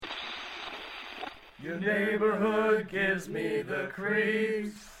Your neighborhood gives me the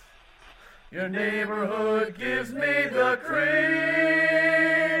creeps. Your neighborhood gives me the creeps.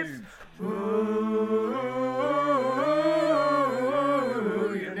 Ooh,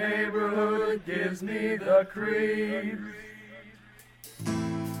 your neighborhood gives me the creeps.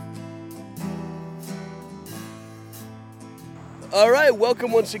 All right,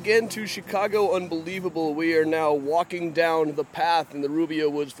 welcome once again to Chicago Unbelievable. We are now walking down the path in the Rubio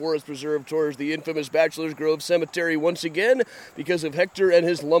Woods Forest Preserve towards the infamous Bachelor's Grove Cemetery once again because of Hector and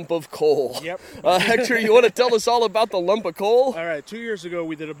his lump of coal. Yep. Hector, you want to tell us all about the lump of coal? All right, 2 years ago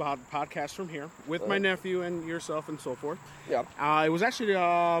we did a podcast from here with my nephew and yourself and so forth. Yeah. It was actually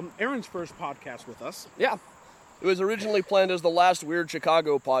Aaron's first podcast with us. Yeah. It was originally planned as the last Weird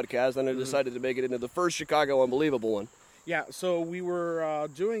Chicago podcast, and I decided to make it into the first Chicago Unbelievable one. Yeah, so we were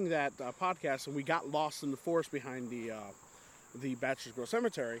doing that podcast, and we got lost in the forest behind the Bachelor's Grove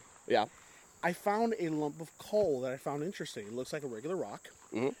Cemetery. Yeah. I found a lump of coal that I found interesting. It looks like a regular rock.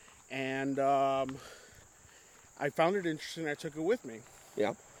 Mm-hmm. And I found it interesting. I took it with me.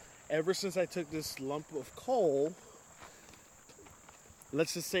 Yeah. Ever since I took this lump of coal,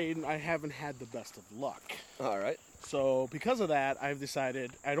 let's just say I haven't had the best of luck. All right. So because of that, I've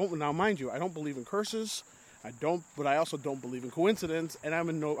decided, now mind you, I don't believe in curses. But I also don't believe in coincidence, and I'm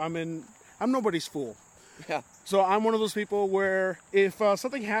nobody's fool. Yeah. So I'm one of those people where if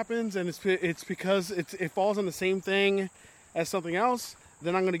something happens and it's because it falls on the same thing as something else,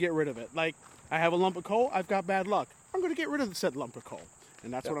 then I'm going to get rid of it. Like, I have a lump of coal, I've got bad luck. I'm going to get rid of said lump of coal,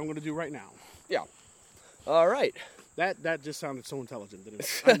 and that's what I'm going to do right now. Yeah. All right. That just sounded so intelligent, didn't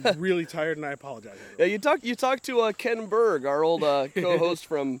it? I'm really tired, and I apologize. Yeah, you talked to Ken Berg, our old co-host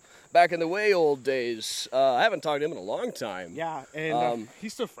from back in the way old days. I haven't talked to him in a long time. Yeah, and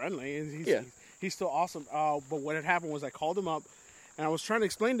he's still friendly, and he's still awesome. But what had happened was I called him up, and I was trying to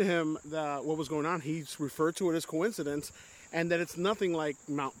explain to him what was going on. He's referred to it as coincidence, and that it's nothing like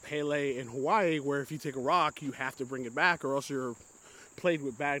Mount Pele in Hawaii, where if you take a rock, you have to bring it back, or else you're played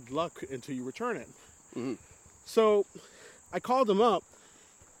with bad luck until you return it. Mm-hmm. So I called him up,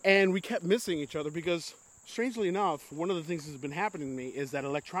 and we kept missing each other because, strangely enough, one of the things that's been happening to me is that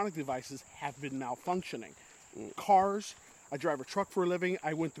electronic devices have been malfunctioning. Cars, I drive a truck for a living.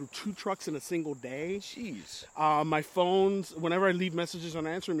 I went through 2 trucks in a single day. Jeez. My phones, whenever I leave messages on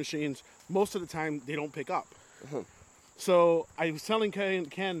answering machines, most of the time they don't pick up. Uh-huh. So I was telling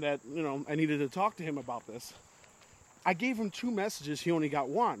Ken that, I needed to talk to him about this. I gave him 2 messages. He only got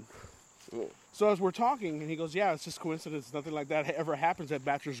 1. Oh. So as we're talking, and he goes, yeah, it's just coincidence. Nothing like that ever happens at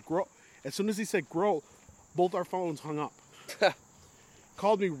Bachelor's Grove. As soon as he said Grove, both our phones hung up.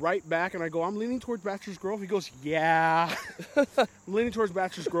 Called me right back, and I go, I'm leaning towards Bachelor's Grove. He goes, yeah. I'm leaning towards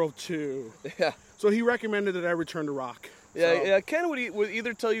Bachelor's Grove, too. Yeah. So he recommended that I return to Rock. Yeah, Ken would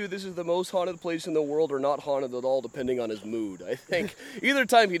either tell you this is the most haunted place in the world or not haunted at all, depending on his mood. I think either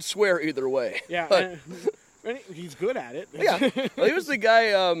time he'd swear either way. Yeah, and he's good at it. Yeah. Well, he was the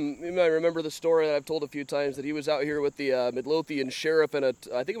guy, you might remember the story that I've told a few times, that he was out here with the Midlothian sheriff and I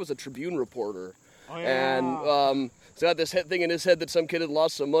think it was a Tribune reporter. Oh, yeah. And he's got this thing in his head that some kid had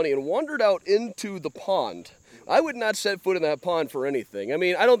lost some money and wandered out into the pond. I would not set foot in that pond for anything. I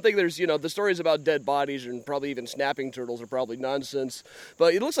mean, I don't think there's, the stories about dead bodies and probably even snapping turtles are probably nonsense.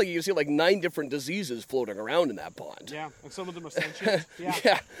 But it looks like you can see like 9 different diseases floating around in that pond. Yeah, and some of them are sentient.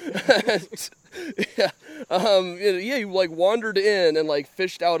 Yeah. Yeah. He like wandered in and like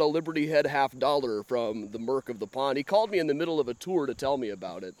fished out a Liberty Head $50 from the murk of the pond. He called me in the middle of a tour to tell me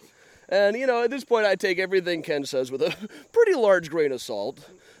about it. And, at this point I take everything Ken says with a pretty large grain of salt.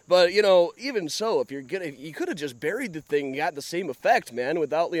 But, even so, if you could have just buried the thing and got the same effect, man,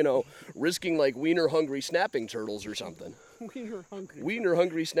 without, risking like wiener-hungry snapping turtles or something. Wiener-hungry.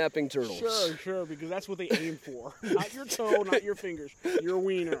 Wiener-hungry snapping turtles. Sure, because that's what they aim for. Not your toe, not your fingers, your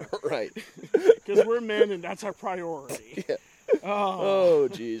wiener. Right. Because we're men and that's our priority. Yeah. Oh,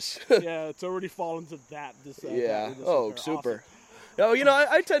 jeez. Yeah, it's already fallen to that. Yeah. Oh, super. Awesome. No,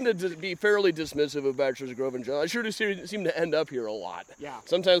 I tend to be fairly dismissive of Bachelor's Grove in general. I sure do seem to end up here a lot. Yeah.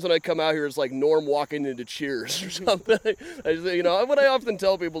 Sometimes when I come out here, it's like Norm walking into Cheers or something. What I often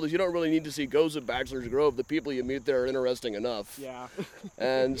tell people is you don't really need to see ghosts of Bachelor's Grove. The people you meet there are interesting enough. Yeah.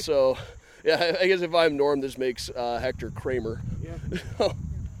 And so, yeah, I guess if I'm Norm, this makes Hector Kramer. Yeah.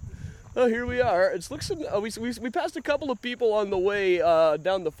 Oh, here we are. We passed a couple of people on the way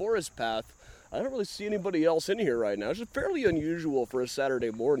down the forest path. I don't really see anybody else in here right now. It's just fairly unusual for a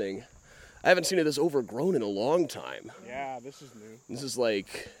Saturday morning. I haven't seen it this overgrown in a long time. Yeah, this is new. This is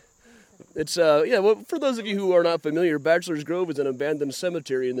like It's well, for those of you who are not familiar, Bachelor's Grove is an abandoned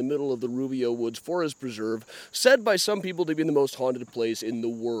cemetery in the middle of the Rubio Woods Forest Preserve, said by some people to be the most haunted place in the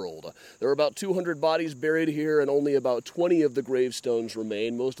world. There are about 200 bodies buried here, and only about 20 of the gravestones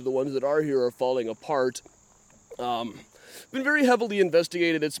remain. Most of the ones that are here are falling apart. Been very heavily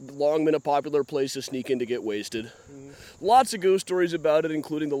investigated. It's long been a popular place to sneak in to get wasted. Lots of ghost stories about it,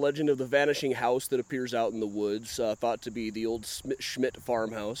 including the legend of the vanishing house that appears out in the woods, thought to be the old Schmidt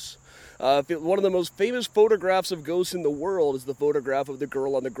farmhouse. One of the most famous photographs of ghosts in the world is the photograph of the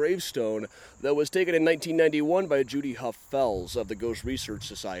girl on the gravestone that was taken in 1991 by Judy Huff Fells of the Ghost Research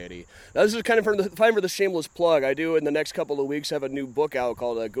Society. Now, this is kind of time for the shameless plug. I do, in the next couple of weeks, have a new book out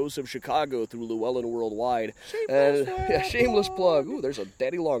called Ghosts of Chicago through Llewellyn Worldwide. Shameless plug. Ooh, there's a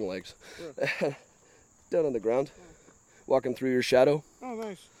daddy long legs. Down on the ground. Walking through your shadow. Oh,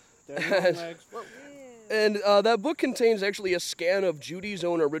 nice. Daddy long legs. And that book contains actually a scan of Judy's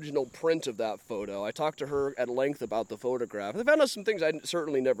own original print of that photo. I talked to her at length about the photograph. I found out some things I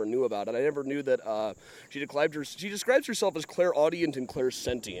certainly never knew about it. I never knew that she describes herself as clairaudient and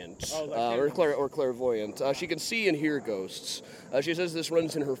clairsentient, or clairvoyant. She can see and hear ghosts. She says this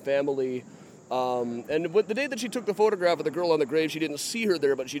runs in her family. And the day that she took the photograph of the girl on the grave, she didn't see her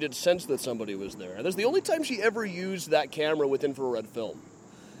there, but she did sense that somebody was there. And that's the only time she ever used that camera with infrared film.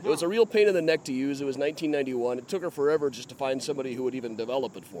 It was a real pain in the neck to use. It was 1991. It took her forever just to find somebody who would even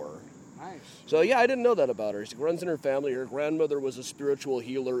develop it for her. Nice. So, yeah, I didn't know that about her. She runs in her family. Her grandmother was a spiritual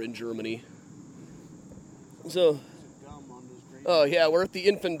healer in Germany. So, oh, yeah, we're at the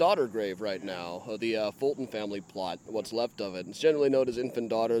infant daughter grave right now, the Fulton family plot, what's left of it. It's generally known as infant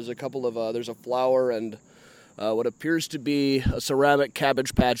daughter. There's a couple of, there's a flower and what appears to be a ceramic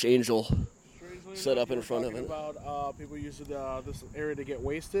Cabbage Patch angel set up in front of it. About people use this area to get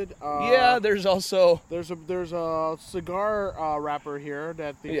wasted. Yeah, there's also there's a cigar wrapper here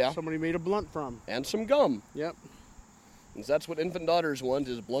that somebody made a blunt from, and some gum. Yep. And that's what infant daughters want,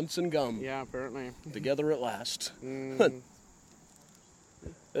 is blunts and gum. Yeah, apparently. Together at last.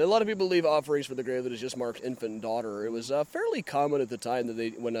 A lot of people leave offerings for the grave that is just marked infant daughter. It was fairly common at the time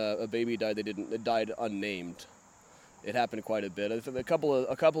that when a baby died, it died unnamed. It happened quite a bit. A couple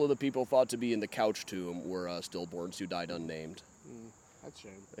of the people thought to be in the couch tomb were stillborns who died unnamed. That's a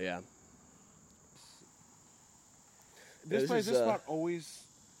shame. Yeah. This spot always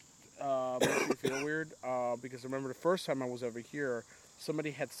makes me feel weird because I remember the first time I was over here,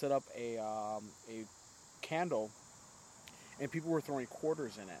 somebody had set up a candle, and people were throwing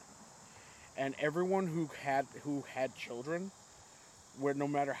quarters in it, and everyone who had children, where no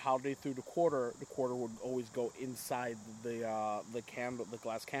matter how they threw the quarter would always go inside the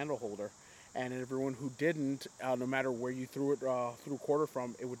glass candle holder, and everyone who didn't, no matter where you threw a quarter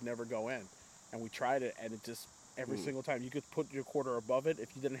from, it would never go in. And we tried it, and it just every single time you could put your quarter above it.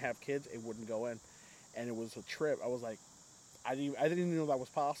 If you didn't have kids, it wouldn't go in, and it was a trip. I was like, I didn't even know that was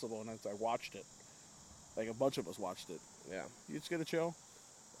possible, and I watched it. Like a bunch of us watched it. Yeah, you just get a chill.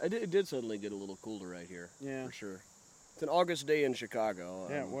 It did suddenly get a little cooler right here. Yeah, for sure. It's an August day in Chicago.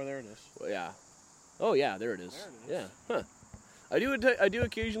 Yeah, well, there it is. Well, yeah. Oh, yeah, there it is. There it is. Yeah. Huh. I do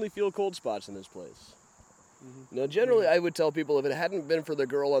occasionally feel cold spots in this place. Mm-hmm. Now, generally, I would tell people if it hadn't been for the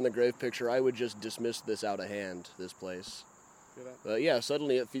girl on the grave picture, I would just dismiss this out of hand, this place. But yeah,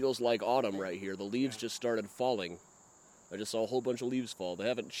 suddenly it feels like autumn right here. The leaves just started falling. I just saw a whole bunch of leaves fall. They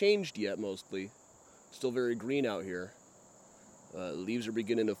haven't changed yet, mostly. Still very green out here. Leaves are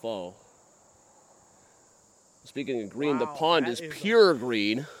beginning to fall. Speaking of green, the pond is pure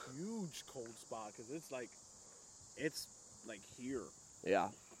green. Huge cold spot because it's like here. Yeah.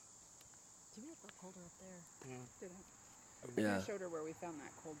 Do we have a colder up there? Yeah. I showed her where we found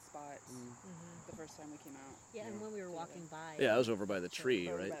that cold spot the first time we came out. Yeah, and when we were walking by. Yeah, I was over by the tree,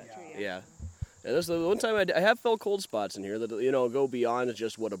 right? Yeah. And this is the one time I have felt cold spots in here that go beyond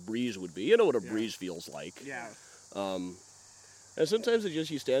just what a breeze would be. You know what a breeze feels like. Yeah. And sometimes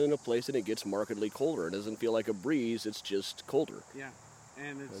you stand in a place and it gets markedly colder. It doesn't feel like a breeze; it's just colder. Yeah,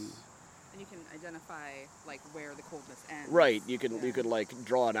 and it's. And you can identify like where the coldness ends. Right, you could like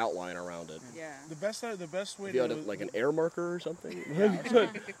draw an outline around it. Yeah. The best way if you had like an air marker or something.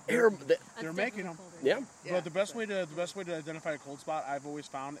 They're making them. Yeah. But the best way to identify a cold spot I've always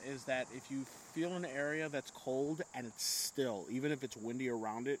found is that if you feel an area that's cold and it's still, even if it's windy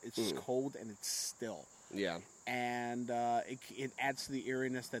around it, it's cold and it's still. Yeah. And it adds to the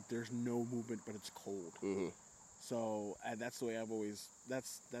eeriness that there's no movement but it's cold. Mm-hmm. So that's the way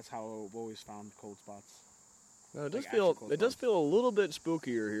that's how I've always found cold spots. No, it does feel a little bit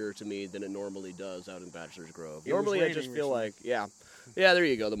spookier here to me than it normally does out in Bachelor's Grove. Normally I just feel like there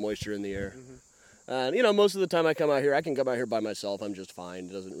you go, the moisture in the air. And, you know, most of the time I come out here, I can come out here by myself. I'm just fine.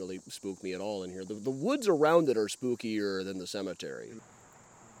 It doesn't really spook me at all in here. The woods around it are spookier than the cemetery. The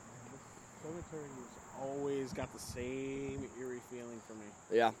cemetery's always got the same eerie feeling for me.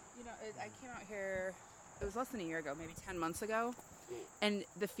 Yeah. You know, I came out here, it was less than a year ago, maybe 10 months ago. And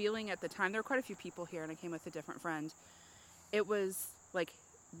the feeling at the time, there were quite a few people here, and I came with a different friend. It was, like,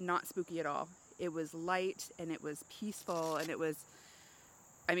 not spooky at all. It was light, and it was peaceful, and it was,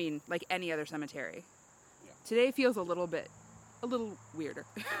 I mean, like any other cemetery. Yeah. Today feels a little weirder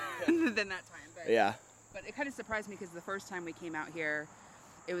than that time. But, yeah. But it kind of surprised me because the first time we came out here,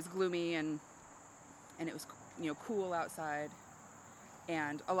 it was gloomy and it was, you know, cool outside,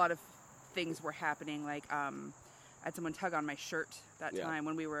 and a lot of things were happening. Like I had someone tug on my shirt that time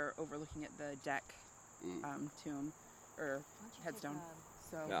when we were overlooking at the deck tomb or headstone.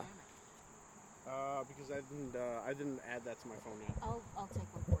 So. Yeah. Because I didn't add that to my phone yet. I'll take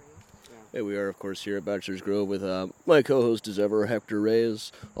one for you. Yeah. Hey, we are, of course, here at Bachelor's Grove with my co-host as ever, Hector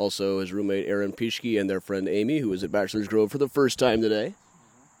Reyes, also his roommate Aaron Pischke, and their friend Amy, who is at Bachelor's Grove for the first time today.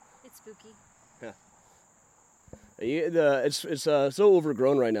 It's spooky. Yeah. It's so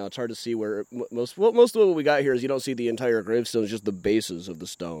overgrown right now. It's hard to see where most of what we got here is you don't see the entire gravestones, just the bases of the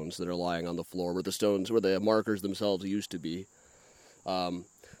stones that are lying on the floor, where the markers themselves used to be.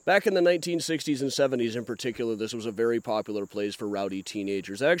 Back in the 1960s and 70s in particular, this was a very popular place for rowdy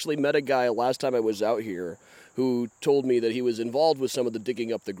teenagers. I actually met a guy last time I was out here who told me that he was involved with some of the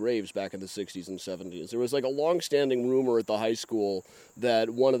digging up the graves back in the 60s and 70s. There was like a long-standing rumor at the high school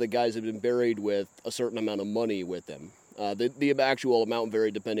that one of the guys had been buried with a certain amount of money with him. The actual amount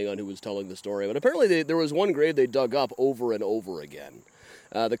varied depending on who was telling the story, but apparently there was one grave they dug up over and over again.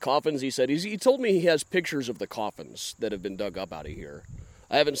 The coffins, he said, he told me he has pictures of the coffins that have been dug up out of here.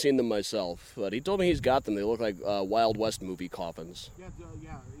 I haven't seen them myself, but he told me he's got them. They look like Wild West movie coffins. Yeah.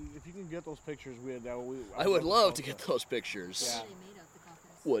 If you can get those pictures, I would love to get those pictures. Yeah. What are they made of, the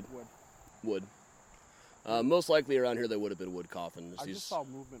coffins? Wood. Most likely around here they would have been wood coffins. I just saw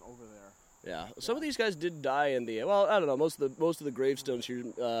movement over there. Yeah. Some of these guys did die in the. Well, I don't know. Most of the gravestones here,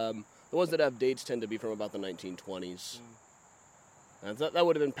 the ones that have dates tend to be from about the 1920s. And that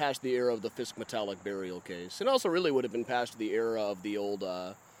would have been past the era of the Fisk metallic burial case. It also really would have been past the era of the old,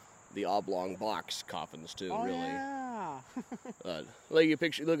 the oblong box coffins too. Oh, really. Yeah. Look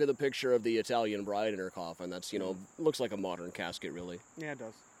at the picture of the Italian bride in her coffin. That's looks like a modern casket, really. Yeah, it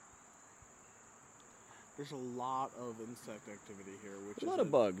does. There's a lot of insect activity here, A lot of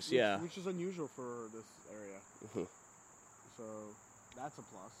bugs, which is unusual for this area. So that's a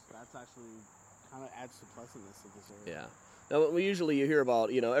plus. That's actually kind of adds to pleasantness of this area. Yeah. Now, you hear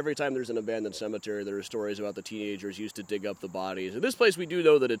about, every time there's an abandoned cemetery, there are stories about the teenagers used to dig up the bodies. In this place, we do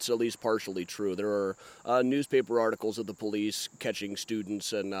know that it's at least partially true. There are newspaper articles of the police catching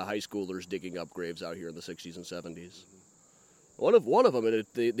students and high schoolers digging up graves out here in the 60s and 70s. One of them,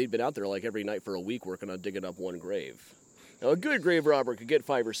 they'd been out there like every night for a week working on digging up one grave. Now, a good grave robber could get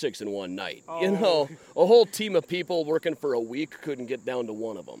 5 or 6 in one night. Oh. A whole team of people working for a week couldn't get down to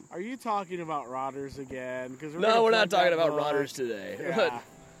one of them. Are you talking about rotters again? No, we're not talking about rotters today. Yeah.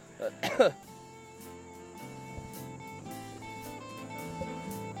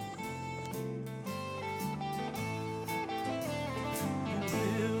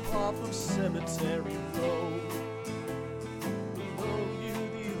 Live off of Cemetery Road. Below you,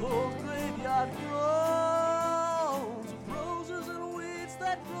 the old graveyard grows. Roses and weeds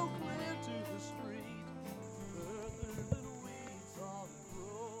that grow clear to the street. Further than weeds on the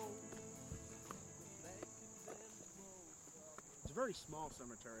road. It's a very small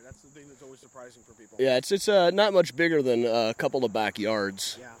cemetery. That's the thing that's always surprising for people. Yeah, it's not much bigger than a couple of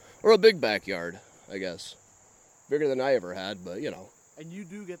backyards. Yeah. Or a big backyard, I guess. Bigger than I ever had, but And you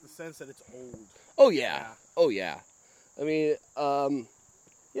do get the sense that it's old. Oh yeah. Oh yeah. I mean,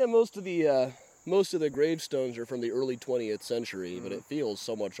 most of the gravestones are from the early 20th century, but it feels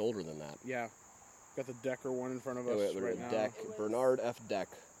so much older than that. Yeah. Got the Decker one in front of us right now. Deck, Bernard F. Deck.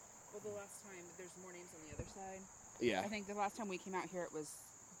 Well, the last time, there's more names on the other side. Yeah. I think the last time we came out here, it was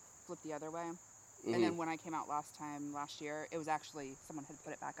flipped the other way. And then when I came out last year, it was actually, someone had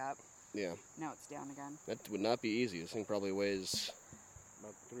put it back up. Yeah. Now it's down again. That would not be easy. This thing probably weighs...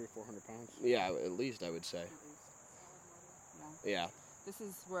 About 300 or 400 pounds. Yeah, at least I would say. Yeah. This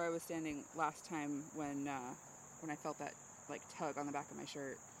is where I was standing last time when I felt that tug on the back of my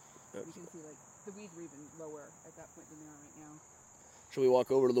shirt. Yep. You can see the weeds were even lower at that point than they are right now. Shall we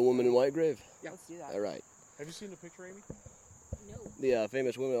walk over to the woman in white grave? Yeah, let's do that. All right. Have you seen the picture, Amy? No. The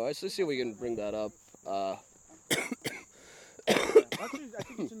famous woman. Let's see if we can bring that up. Actually, I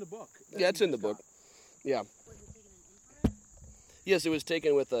think it's in the book. Yeah, it's in the book. Yeah. Was it taken in infrared? Yes, it was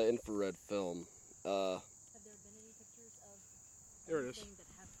taken with infrared film. Have there been any pictures of There it is. anything that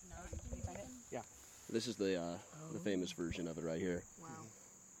have not been taken? Yeah. This is the famous version of it right here. Wow.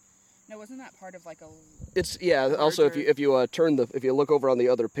 No, wasn't that part of like a? It's Also, if Larger. you if you look over on the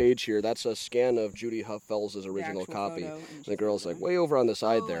other page here, that's a scan of Judy Huffell's original actual copy. photo, And and the she's girl's over like there. way over on the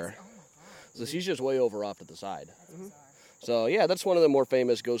side Oh, there. oh my God. So she's just way over off to the side. That's bizarre. So yeah, that's one of the more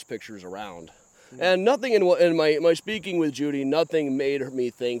famous ghost pictures around. And nothing in my speaking with Judy, nothing made me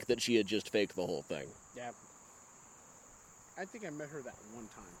think that she had just faked the whole thing. Yeah. I think I met her that one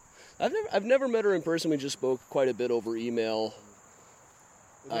time. I've never met her in person. We just spoke quite a bit over email.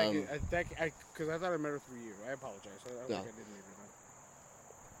 Because I thought I met her through you. I apologize. I don't No. think I did meet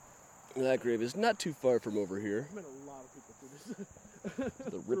her. That grave is not too far from over here. I met a lot of people through this.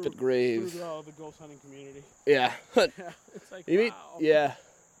 The Ripet grave. Through the ghost hunting community. Yeah. Yeah, it's like, You mean? wow. Yeah.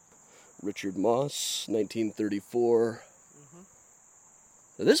 Richard Moss, 1934.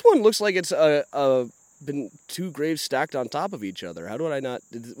 This one looks like it's been two graves stacked on top of each other. How do I not?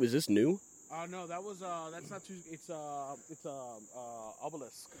 Was this new? No, that was that's not too. It's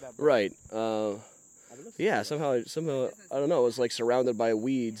obelisk. That Right. obelisk? Yeah. Somehow I don't know. It was like surrounded by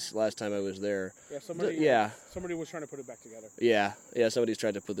weeds last time I was there. Yeah, somebody. Yeah. Somebody was trying to put it back together. Yeah. Somebody's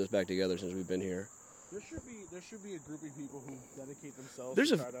tried to put this back together since we've been here. There should be a group of people who dedicate themselves. There's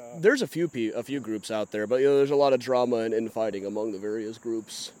to try to, there's a few groups out there, but there's a lot of drama and infighting among the various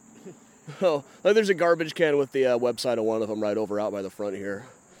groups. Oh, like there's a garbage can with the website of one of them right over out by the front here.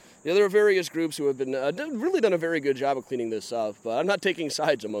 Yeah, there are various groups who have been really done a very good job of cleaning this up, but I'm not taking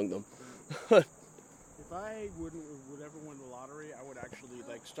sides among them. If I would ever win the lottery, I would actually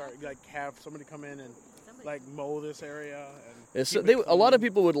have somebody come in and mow this area and. So keep it a lot clean. of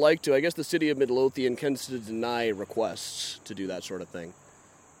people would like to. I guess the city of Midlothian tends to deny requests to do that sort of thing.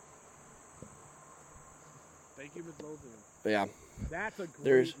 Thank you, Midlothian. Yeah. That's a great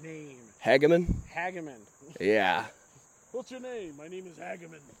There's- name. Hageman? Hageman. Yeah. What's your name? My name is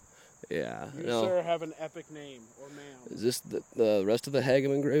Hageman. Yeah. You, No. sir, have an epic name, or ma'am. Is this the rest of the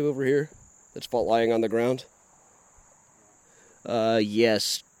Hageman grave over here that's lying on the ground?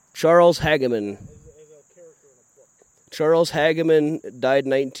 Yes. Charles Hageman. As a character in a book. Charles Hageman died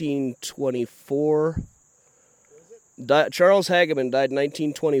 1924. Charles Hageman died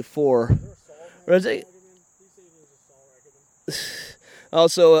 1924. Or is it?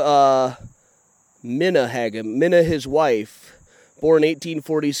 Also, Minna Hageman. Minna, his wife, born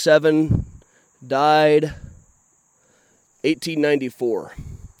 1847, died 1894.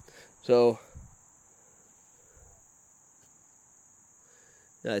 So,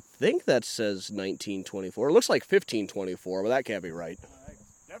 I think that says 1924. It looks like 1524, but that can't be right. That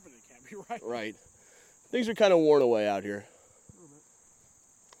definitely can't be right. Right. Things are kind of worn away out here.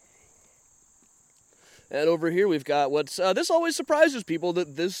 And over here we've got what's this always surprises people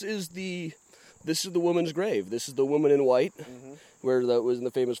that this is the woman's grave. This is the woman in white, where that was in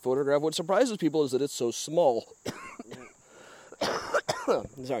the famous photograph. What surprises people is that it's so small.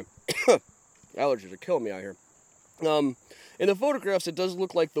 Sorry, allergies are killing me out here. In the photographs, it does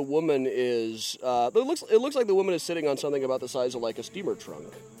look like the woman is. It looks like the woman is sitting on something about the size of like a steamer trunk.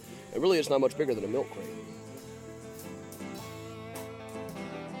 And really, it's not much bigger than a milk crate.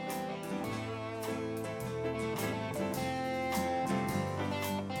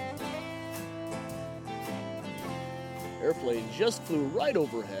 Airplane just flew right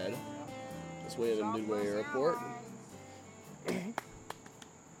overhead. This way at Midway Airport.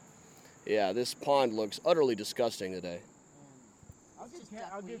 Yeah, this pond looks utterly disgusting today.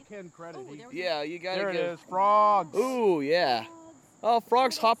 I'll give Ken credit. Yeah, you gotta There it give. is, frogs. Ooh, yeah. Oh,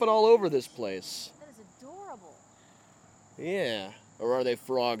 frogs hopping all over this place. That is adorable. Yeah. Or are they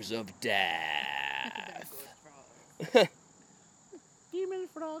frogs of death? Demon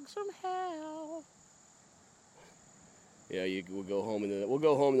frogs from hell. Yeah, we'll go home in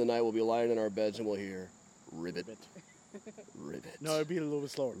the night. We'll be lying in our beds and we'll hear ribbit, ribbit. No, it'd be a little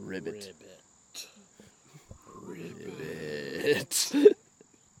bit slower. Ribbit. Ribbit. Are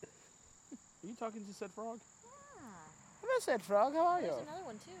you talking to said frog? Yeah. Hello, said frog. How are There's another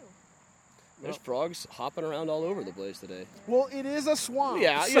one too. There's frogs hopping around all over the place today. Well, it is a swamp.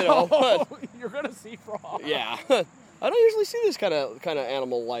 Yeah, you so know, but- you're gonna see frogs. Yeah. I don't usually see this kind of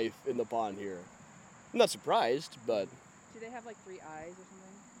animal life in the pond here. I'm not surprised, but Do they have like 3 eyes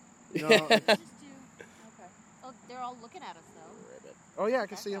or something? No, Just two. Okay. Oh, they're all looking at us though. ribbit. oh yeah, I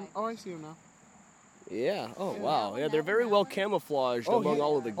can see him. Oh, I see him now. Yeah. Oh Yeah. wow. Yeah, they're very well camouflaged among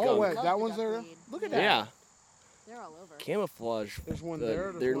all of the gunk. Oh wait, Love that the one's there. duckweed. Look at that. Yeah. They're all over. Camouflage. There's one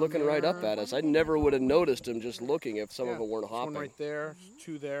there. They're looking right up at us. I never would have noticed them just looking if some of them weren't There's one hopping. right there.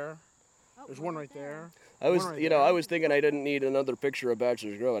 Two there. Oh, There's one right there. I was, One right you know, there. I was thinking I didn't need another picture of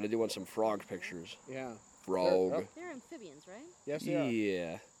Bachelor's Grove. I did want some frog pictures. Yeah. Frog. Yep. They're amphibians, right? Yes, they are.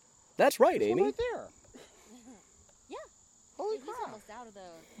 Yeah. That's right, There's one Amy. right there. Yeah. Holy He's crap. almost out of the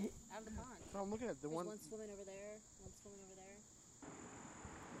pond. So I'm looking at the There's one. one swimming over there. One swimming over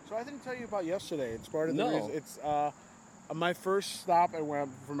there. So I didn't tell you about yesterday. It's part of the No. reason. It's my first stop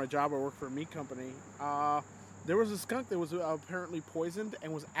for my job. I work for a meat company. There was a skunk that was apparently poisoned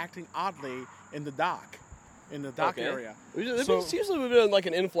and was acting oddly in the dock area. It seems like we've been like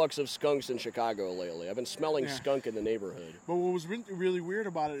an influx of skunks in Chicago lately. I've been smelling skunk in the neighborhood. But what was really weird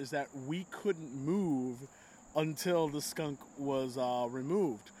about it is that we couldn't move until the skunk was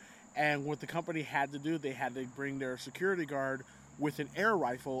removed. And what the company had to do, they had to bring their security guard with an air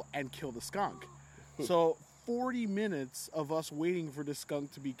rifle and kill the skunk. So 40 minutes of us waiting for the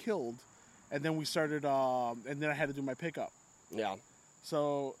skunk to be killed, and then we started, and then I had to do my pickup. Yeah.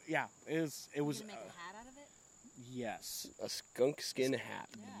 So yeah, it was. You gonna make a hat out of it? Yes. A skunk skin hat.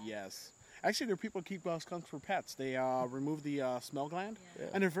 Yes. Actually, there are people who keep skunks for pets. They remove the smell gland, Yeah.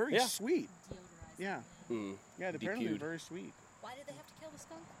 and they're very Yeah. sweet. Deodorized. Yeah. Hmm. Yeah, apparently they're Depued. very sweet. Why did they have to kill the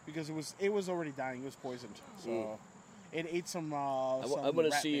skunk? Because it was already dying. It was poisoned. So it ate some. I'm going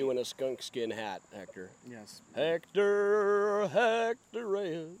to see you in a skunk skin hat, Hector. Yes. Hector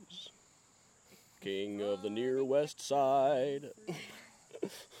Reyes, king of the near west side.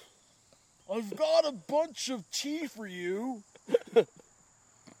 I've got a bunch of tea for you.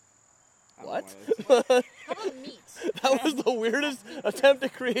 What? How about meat? That was the weirdest attempt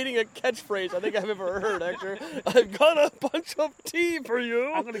at creating a catchphrase I think I've ever heard, Hector. I've got a bunch of tea for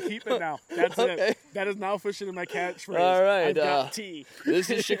you. I'm gonna keep it now. That's Okay. it. That is now officially my catchphrase. All right, I've got tea.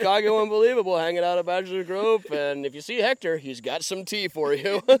 This is Chicago Unbelievable, hanging out at Bachelor Grove, and if you see Hector, he's got some tea for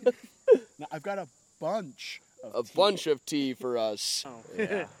you. Now, I've got a bunch of A tea. bunch of tea for us. Oh.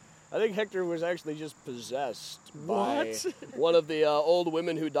 Yeah. I think Hector was actually just possessed by What? one of the old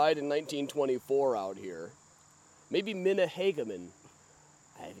women who died in 1924 out here. Maybe Minna Hageman.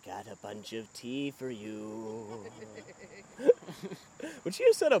 I've got a bunch of tea for you. Would she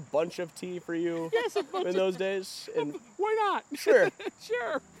have said a bunch of tea for you Yes, a bunch in those days? And Why not? sure.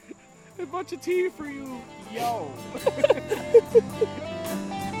 Sure. A bunch of tea for you, yo.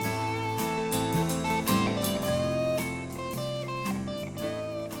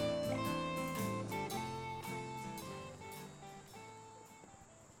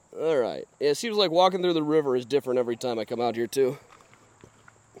 All right. Yeah, it seems like walking through the river is different every time I come out here, too.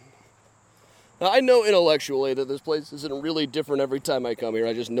 Now, I know intellectually that this place isn't really different every time I come here.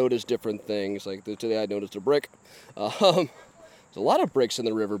 I just notice different things. Like today I noticed a brick. There's a lot of bricks in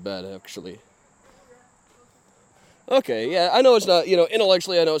the riverbed, actually. Okay, yeah, I know it's not,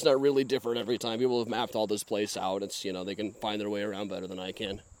 intellectually I know it's not really different every time. People have mapped all this place out. It's, they can find their way around better than I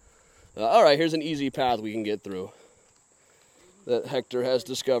can. All right, here's an easy path we can get through that Hector has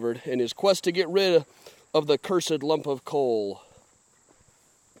discovered in his quest to get rid of the cursed lump of coal.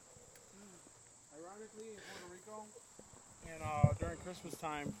 Ironically, in Puerto Rico, and during Christmas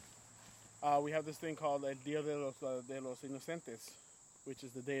time, we have this thing called El Dia de los Inocentes, which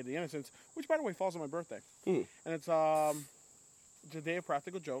is the Day of the Innocents, which, by the way, falls on my birthday. And it's a day of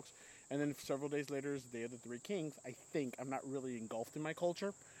practical jokes. And then several days later is the Day of the Three Kings. I think I'm not really engulfed in my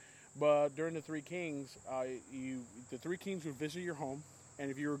culture, but during the Three Kings, the Three Kings would visit your home,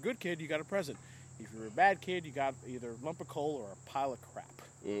 and if you were a good kid, you got a present. If you were a bad kid, you got either a lump of coal or a pile of crap.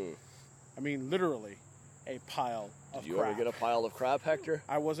 I mean, literally, a pile of crap. Did you ever get a pile of crap, Hector?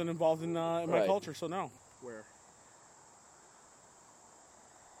 I wasn't involved in my Right. culture, so no. Where?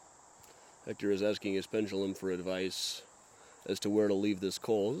 Hector is asking his pendulum for advice as to where to leave this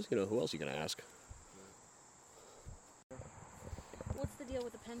coal. Who else are you going to ask? What's the deal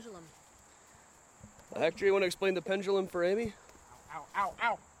with the pendulum? Hector, you want to explain the pendulum for Amy? Ow, ow,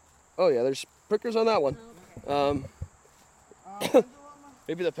 ow. Oh, yeah, there's prickers on that one. Oh, Pendulum?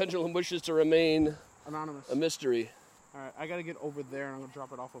 Maybe the pendulum wishes to remain Anonymous. a mystery. All right, I got to get over there, and I'm going to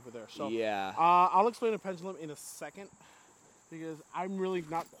drop it off over there. So, Yeah. I'll explain the pendulum in a second, because I'm really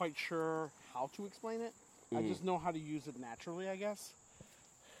not quite sure how to explain it. I just know how to use it naturally, I guess.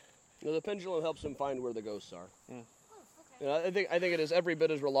 The pendulum helps him find where the ghosts are. Yeah. okay. I think it is every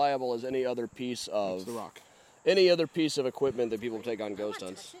bit as reliable as any other piece It's of the rock. equipment that people take on I ghost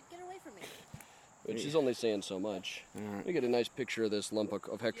want to hunts. touch it. Get away from me. Which is only saying so much. All right. Let me get a nice picture of this lump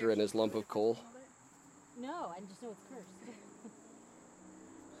of Hector and his lump of coal. No, I just know it's cursed.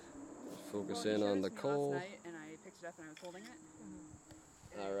 Focus Well, he in showed on it the to me coal. Last night, and I picked it up and I was holding it.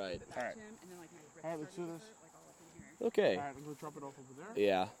 All right. Put it All back right. to him, and then like my wrist All right, let's started do to this. hurt, like all up in here. Okay. All right, I'm going to drop it off over there.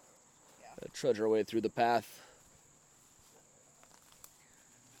 Yeah. Trudge our way through the path.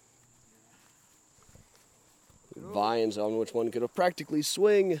 vines on which one could practically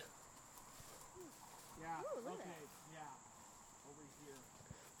swing. Yeah. Ooh, look at Okay. that. Yeah. Over here.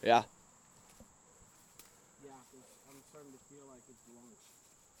 Yeah. Yeah. 'Cause I'm starting to feel like it's lunch.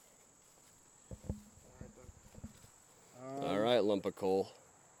 All right, lump of coal.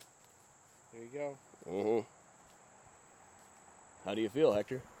 There you go. Mm-hmm. How do you feel,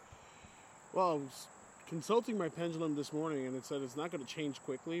 Hector? Well, I was consulting my pendulum this morning, and it said it's not going to change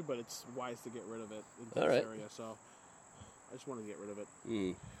quickly, but it's wise to get rid of it in this area. So I just want to get rid of it.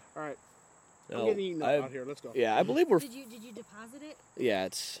 All right. I'm getting eaten up out here. Let's go. Yeah, I believe we're... Did you deposit it? Yeah,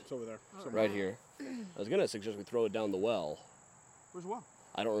 it's It's over there. right here. I was going to suggest we throw it down the well. Where's the well?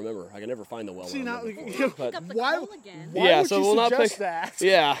 I don't remember. I can never find the well. See, when I'm now, looking for it, Pick but- up the why- coal again. Why Yeah, would so you we'll not suggest pick- that?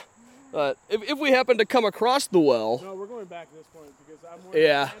 Yeah. But if we happen to come across the well... No, we're going back at this point because I'm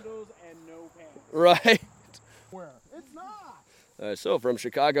Yeah. wearing sandals and no pants. Right. Where? It's not. All right, so from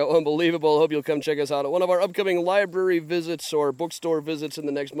Chicago, unbelievable. Hope you'll come check us out at one of our upcoming library visits or bookstore visits in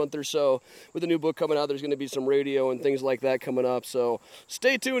the next month or so. With a new book coming out, there's going to be some radio and things like that coming up. So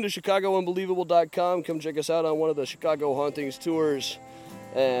stay tuned to ChicagoUnbelievable.com. Come check us out on one of the Chicago Hauntings tours.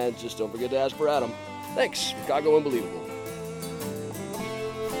 And just don't forget to ask for Adam. Thanks, Chicago Unbelievable.